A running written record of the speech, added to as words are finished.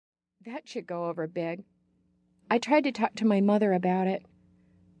That should go over big. I tried to talk to my mother about it.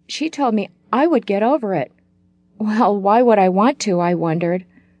 She told me I would get over it. Well, why would I want to, I wondered.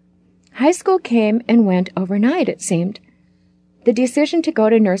 High school came and went overnight, it seemed. The decision to go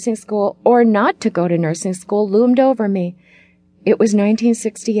to nursing school or not to go to nursing school loomed over me. It was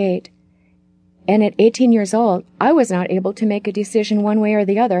 1968, and at 18 years old, I was not able to make a decision one way or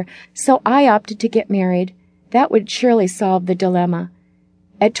the other, so I opted to get married. That would surely solve the dilemma.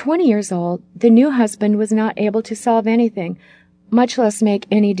 At 20 years old, the new husband was not able to solve anything, much less make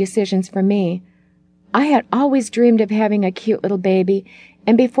any decisions for me. I had always dreamed of having a cute little baby,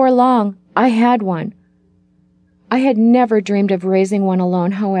 and before long, I had one. I had never dreamed of raising one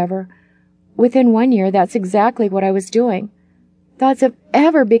alone, however. Within 1 year, that's exactly what I was doing. Thoughts of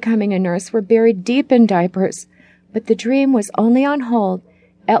ever becoming a nurse were buried deep in diapers, but the dream was only on hold,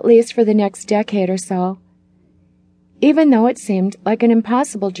 at least for the next decade or so. Even though it seemed like an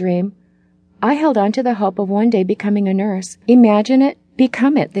impossible dream, I held on to the hope of one day becoming a nurse. Imagine it,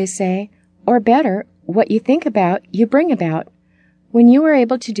 become it, they say. Or better, what you think about, you bring about. When you are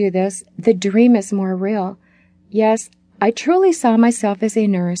able to do this, the dream is more real. Yes, I truly saw myself as a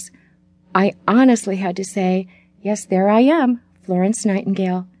nurse. I honestly had to say, yes, there I am, Florence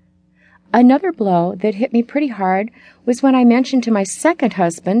Nightingale. Another blow that hit me pretty hard was when I mentioned to my second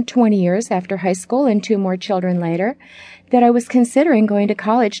husband, 20 years after high school and 2 more children later, that I was considering going to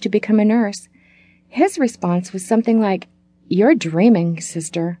college to become a nurse. His response was something like, "You're dreaming,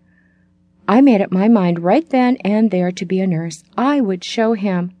 sister." I made up my mind right then and there to be a nurse. I would show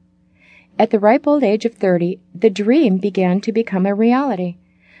him. At the ripe old age of 30, the dream began to become a reality.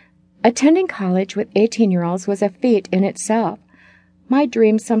 Attending college with 18-year-olds was a feat in itself. My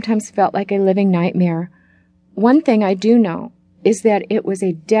dreams sometimes felt like a living nightmare. One thing I do know is that it was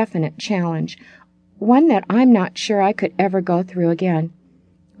a definite challenge, one that I'm not sure I could ever go through again.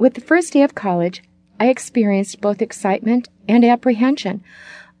 With the first day of college, I experienced both excitement and apprehension.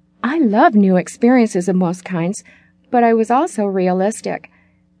 I love new experiences of most kinds, but I was also realistic.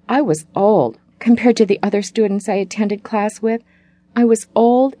 I was old compared to the other students I attended class with. I was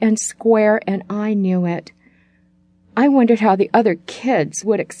old and square, and I knew it. I wondered how the other kids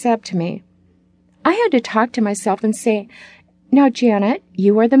would accept me. I had to talk to myself and say, "Now, Janet,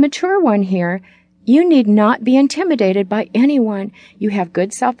 you are the mature one here. You need not be intimidated by anyone. You have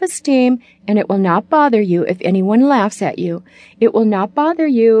good self-esteem, and it will not bother you if anyone laughs at you. It will not bother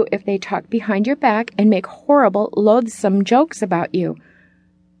you if they talk behind your back and make horrible, loathsome jokes about you."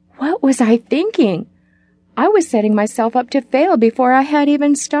 What was I thinking? I was setting myself up to fail before I had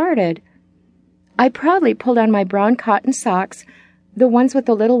even started. I proudly pulled on my brown cotton socks, the ones with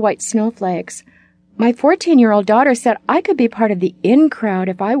the little white snowflakes. My 14-year-old daughter said I could be part of the in crowd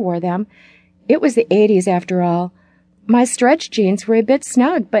if I wore them. It was the 80s after all. My stretch jeans were a bit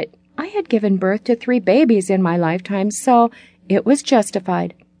snug, but I had given birth to 3 babies in my lifetime, so it was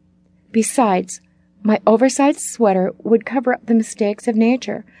justified. Besides, my oversized sweater would cover up the mistakes of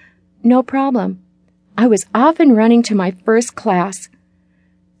nature. No problem. I was off and running to my first class.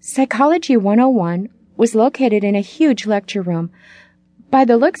 Psychology 101 was located in a huge lecture room. By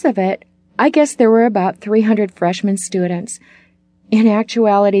the looks of it, I guess there were about 300 freshman students. In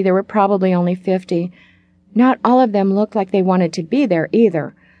actuality, there were probably only 50. Not all of them looked like they wanted to be there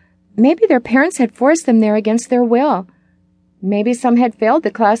either. Maybe their parents had forced them there against their will. Maybe some had failed the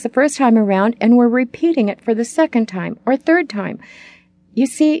class the first time around and were repeating it for the second time or third time. You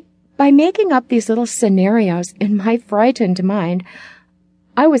see, by making up these little scenarios in my frightened mind,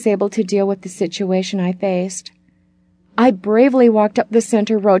 I was able to deal with the situation I faced. I bravely walked up the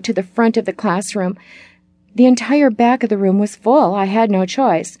center road to the front of the classroom. The entire back of the room was full. I had no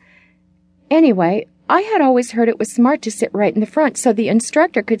choice. Anyway, I had always heard it was smart to sit right in the front so the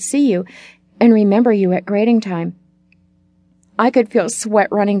instructor could see you and remember you at grading time. I could feel sweat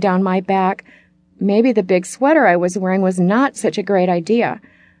running down my back. Maybe the big sweater I was wearing was not such a great idea.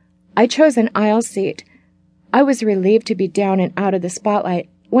 I chose an aisle seat. I was relieved to be down and out of the spotlight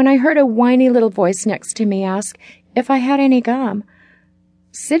when I heard a whiny little voice next to me ask if I had any gum.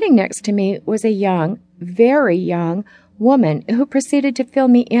 Sitting next to me was a young, very young woman who proceeded to fill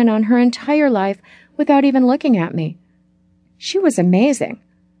me in on her entire life without even looking at me. She was amazing.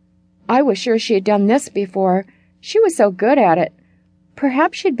 I was sure she had done this before. She was so good at it.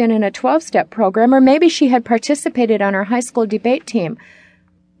 Perhaps she'd been in a 12-step program, or maybe she had participated on our high school debate team.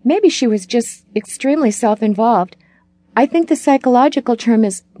 Maybe she was just extremely self-involved. I think the psychological term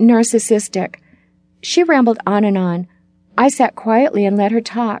is narcissistic. She rambled on and on. I sat quietly and let her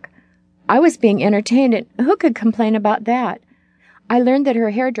talk. I was being entertained, and who could complain about that? I learned that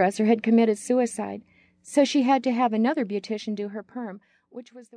her hairdresser had committed suicide, so she had to have another beautician do her perm, which was the